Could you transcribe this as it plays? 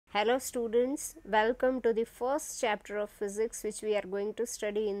Hello students, welcome to the first chapter of physics which we are going to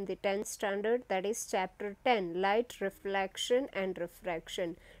study in the 10th standard, that is chapter 10, light, reflection and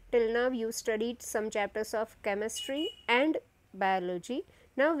refraction. Till now you studied some chapters of chemistry and biology.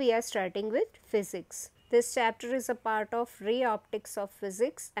 Now we are starting with physics. This chapter is a part of ray optics of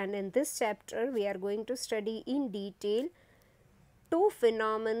physics, and in this chapter we are going to study in detail two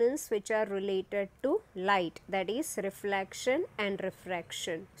phenomena which are related to light, that is reflection and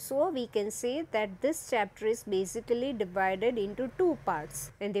refraction. So we can say that this chapter is basically divided into two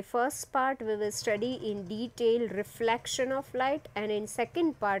parts. In the first part we will study in detail reflection of light, and in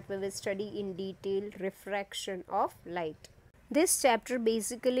second part we will study in detail refraction of light. This chapter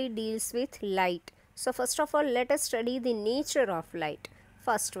basically deals with light. So first of all, let us study the nature of light.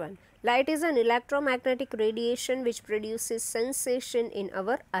 First one, light is an electromagnetic radiation which produces sensation in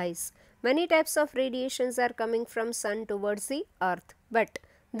our eyes. Many types of radiations are coming from sun towards the earth, but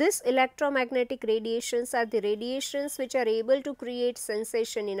these electromagnetic radiations are the radiations which are able to create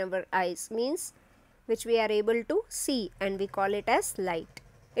sensation in our eyes, means which we are able to see, and we call it as light.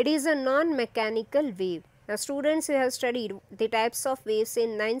 It is a non-mechanical wave. Now students, you have studied the types of waves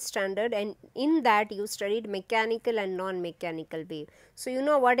in 9th standard, and in that you studied mechanical and non-mechanical wave. So you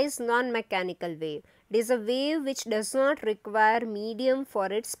know what is non-mechanical wave. It is a wave which does not require medium for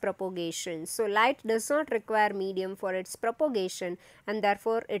its propagation. So light does not require medium for its propagation, and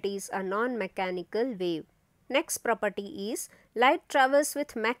therefore it is a non-mechanical wave. Next property is light travels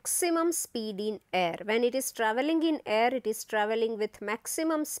with maximum speed in air. When it is traveling in air, it is traveling with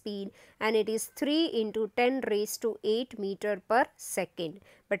maximum speed, and it is 3 into 10 raised to 8 meter per second.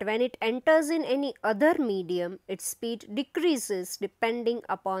 But when it enters in any other medium, its speed decreases depending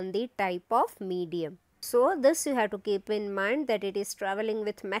upon the type of medium. So this you have to keep in mind, that it is traveling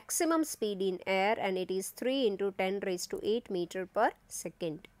with maximum speed in air, and it is 3 into 10 raised to 8 meter per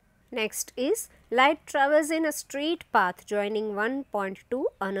second. Next is light travels in a straight path joining one point to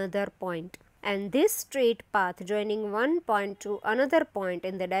another point, and this straight path joining one point to another point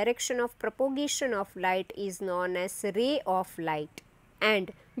in the direction of propagation of light is known as ray of light,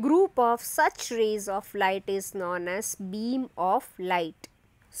 and group of such rays of light is known as beam of light.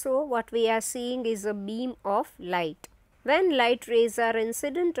 So what we are seeing is a beam of light. When light rays are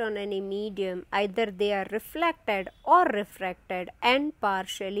incident on any medium, either they are reflected or refracted and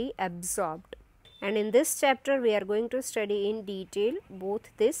partially absorbed. And in this chapter we are going to study in detail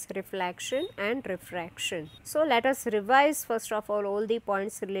both this reflection and refraction. So let us revise first of all the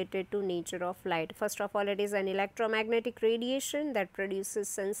points related to nature of light. First of all, it is an electromagnetic radiation that produces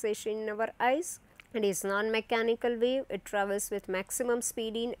sensation in our eyes. It is non-mechanical wave. It travels with maximum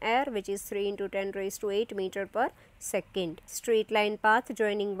speed in air, which is 3 into 10 raised to 8 meter per second. Straight line path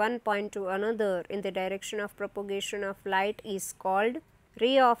joining one point to another in the direction of propagation of light is called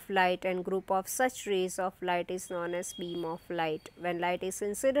ray of light, and group of such rays of light is known as beam of light. When light is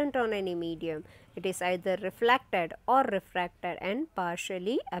incident on any medium, it is either reflected or refracted and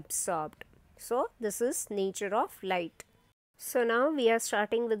partially absorbed. So this is nature of light. So now we are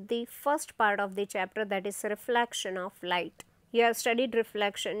starting with the first part of the chapter, that is reflection of light. You have studied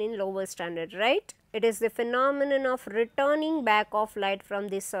reflection in lower standard, right? It is the phenomenon of returning back of light from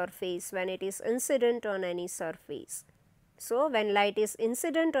the surface when it is incident on any surface. So when light is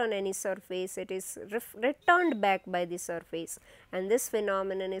incident on any surface, it is returned back by the surface, and this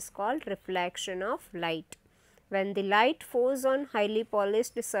phenomenon is called reflection of light. When the light falls on highly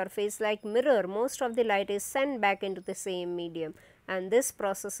polished surface like mirror, most of the light is sent back into the same medium, and this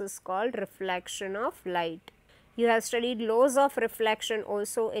process is called reflection of light. You have studied laws of reflection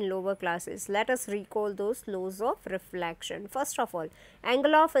also in lower classes. Let us recall those laws of reflection. First of all,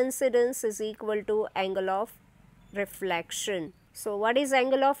 angle of incidence is equal to angle of reflection. So what is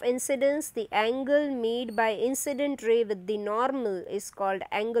angle of incidence? The angle made by incident ray with the normal is called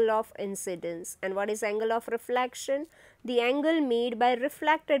angle of incidence. And what is angle of reflection? The angle made by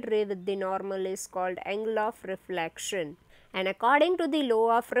reflected ray with the normal is called angle of reflection. And according to the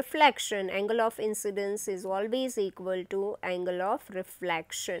law of reflection, angle of incidence is always equal to angle of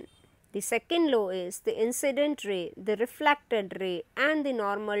reflection. The second law is the incident ray, the reflected ray and the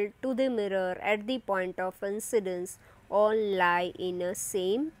normal to the mirror at the point of incidence all lie in a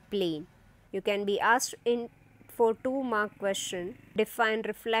same plane. You can be asked in for 2-mark question, define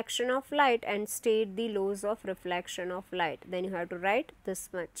reflection of light and state the laws of reflection of light. Then you have to write this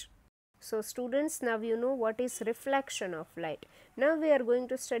much. So students, now you know what is reflection of light. Now we are going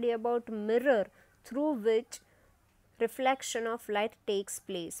to study about mirror through which reflection of light takes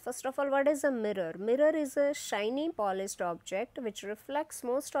place. First of all, what is a mirror? Mirror is a shiny polished object which reflects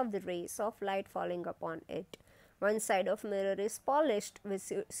most of the rays of light falling upon it. One side of mirror is polished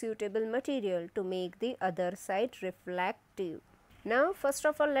with suitable material to make the other side reflective. Now first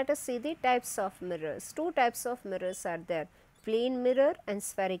of all, let us see the types of mirrors. Two types of mirrors are there, plane mirror and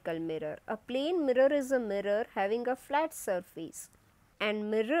spherical mirror. A plane mirror is a mirror having a flat surface,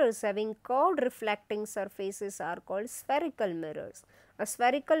 and mirrors having curved reflecting surfaces are called spherical mirrors. A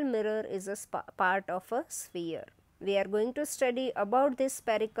spherical mirror is a part of a sphere. We are going to study about these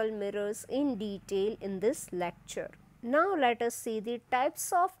spherical mirrors in detail in this lecture. Now let us see the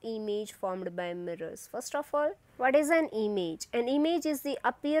types of image formed by mirrors. First of all, what is an image? An image is the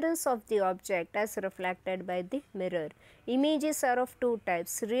appearance of the object as reflected by the mirror. Images are of two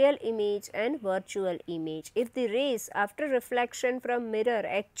types, real image and virtual image. If the rays after reflection from mirror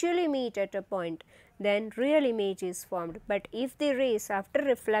actually meet at a point, then real image is formed. But if the rays after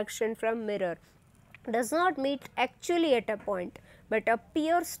reflection from mirror does not meet actually at a point but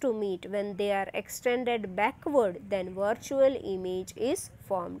appears to meet when they are extended backward, then virtual image is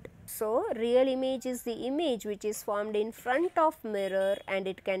formed. So, real image is the image which is formed in front of mirror and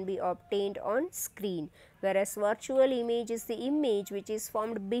it can be obtained on screen, whereas virtual image is the image which is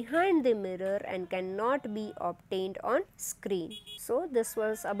formed behind the mirror and cannot be obtained on screen. So, this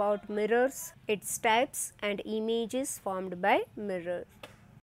was about mirrors, its types and images formed by mirror.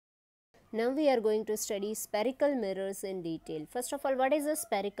 Now we are going to study spherical mirrors in detail. First of all, what is a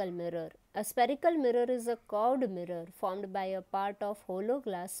spherical mirror? A spherical mirror is a curved mirror formed by a part of hollow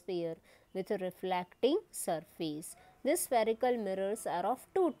glass sphere with a reflecting surface. These spherical mirrors are of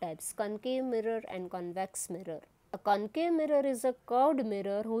two types, concave mirror and convex mirror. A concave mirror is a curved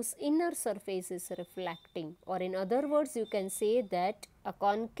mirror whose inner surface is reflecting, or in other words you can say that a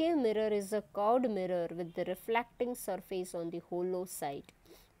concave mirror is a curved mirror with the reflecting surface on the hollow side,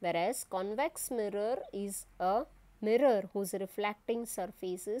 whereas convex mirror is a mirror whose reflecting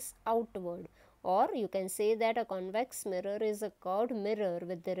surface is outward, or you can say that a convex mirror is a curved mirror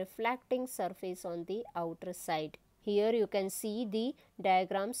with the reflecting surface on the outer side. Here you can see the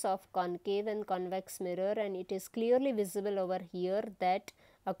diagrams of concave and convex mirror, and it is clearly visible over here that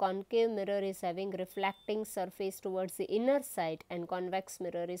a concave mirror is having reflecting surface towards the inner side and convex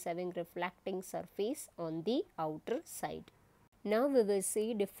mirror is having reflecting surface on the outer side. Now we will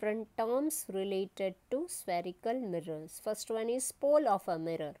see different terms related to spherical mirrors. First one is pole of a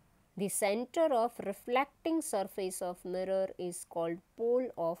mirror. The center of reflecting surface of mirror is called pole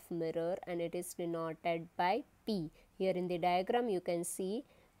of mirror and it is denoted by P. Here in the diagram you can see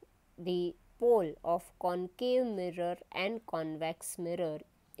the pole of concave mirror and convex mirror.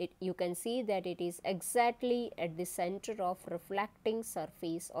 You can see that it is exactly at the center of reflecting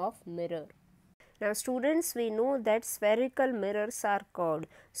surface of mirror. Now students, we know that spherical mirrors are curved.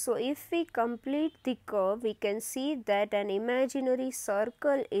 So if we complete the curve, we can see that an imaginary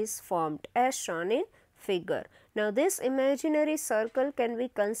circle is formed as shown in figure. Now this imaginary circle can be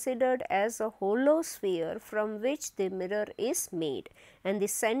considered as a hollow sphere from which the mirror is made, and the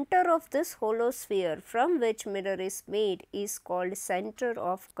center of this hollow sphere from which mirror is made is called center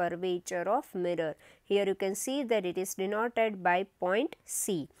of curvature of mirror. Here you can see that it is denoted by point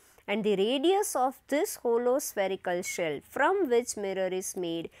C. And the radius of this hollow spherical shell from which mirror is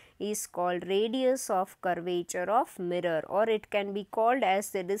made is called radius of curvature of mirror, or it can be called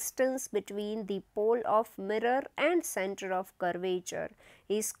as the distance between the pole of mirror and center of curvature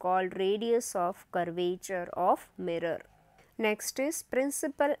is called radius of curvature of mirror. Next is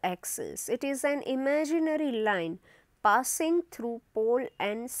principal axis. It is an imaginary line passing through pole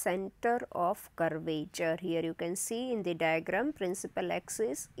and center of curvature. Here you can see in the diagram principal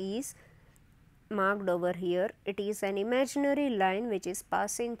axis is marked over here. It is an imaginary line which is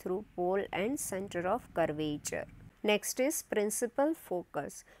passing through pole and center of curvature. Next is principal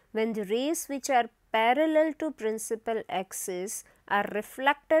focus. When the rays which are parallel to principal axis are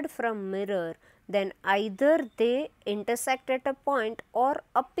reflected from mirror, then either they intersect at a point or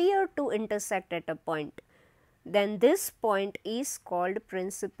appear to intersect at a point. Then this point is called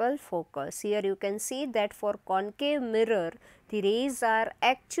principal focus. Here you can see that for concave mirror, the rays are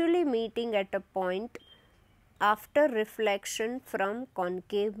actually meeting at a point after reflection from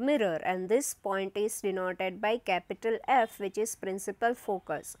concave mirror, and this point is denoted by capital F, which is principal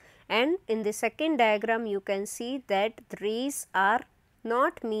focus. And in the second diagram you can see that the rays are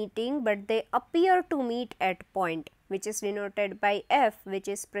not meeting but they appear to meet at point, which is denoted by F, which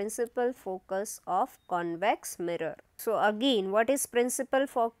is principal focus of convex mirror. So again, what is principal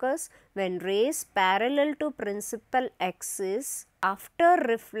focus? When rays parallel to principal axis after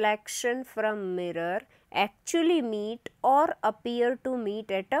reflection from mirror actually meet or appear to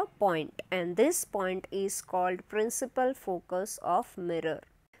meet at a point, and this point is called principal focus of mirror.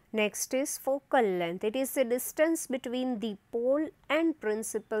 Next is focal length. It is the distance between the pole and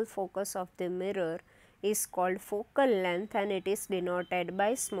principal focus of the mirror is called focal length, and it is denoted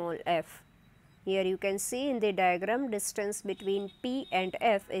by small f. Here you can see in the diagram, distance between P and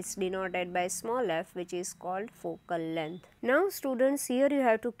F is denoted by small f, which is called focal length. Now students, here you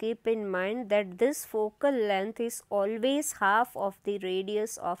have to keep in mind that this focal length is always half of the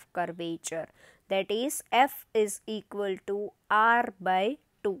radius of curvature, that is f is equal to r by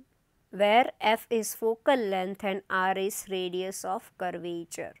 2, where f is focal length and r is radius of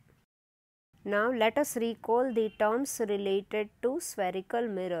curvature. Now let us recall the terms related to spherical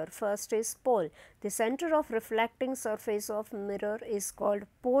mirror. First is pole. The center of reflecting surface of mirror is called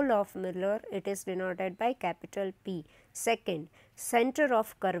pole of mirror. It is denoted by capital P. Second, center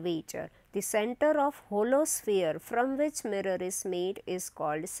of curvature. The center of hollow sphere from which mirror is made is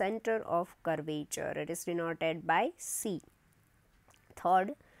called center of curvature. It is denoted by C.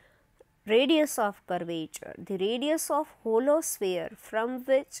 Third, radius of curvature. The radius of hollow sphere from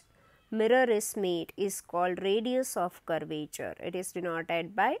which mirror is made is called radius of curvature. It is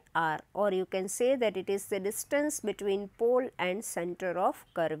denoted by r, or you can say that it is the distance between pole and center of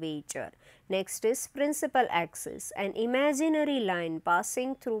curvature. Next is principal axis. An imaginary line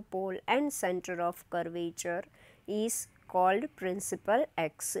passing through pole and center of curvature is called principal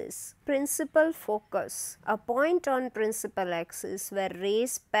axis. Principal focus. A point on principal axis where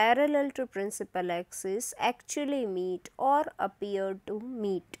rays parallel to principal axis actually meet or appear to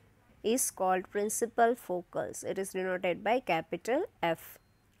meet is called principal focus. It is denoted by capital F.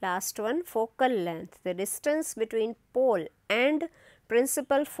 Last one, focal length. The distance between pole and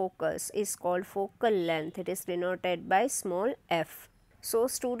principal focus is called focal length. It is denoted by small f. So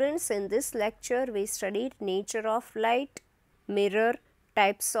students, in this lecture we studied nature of light, mirror,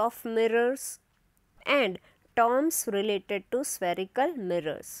 types of mirrors and terms related to spherical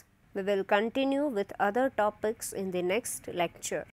mirrors. We will continue with other topics in the next lecture.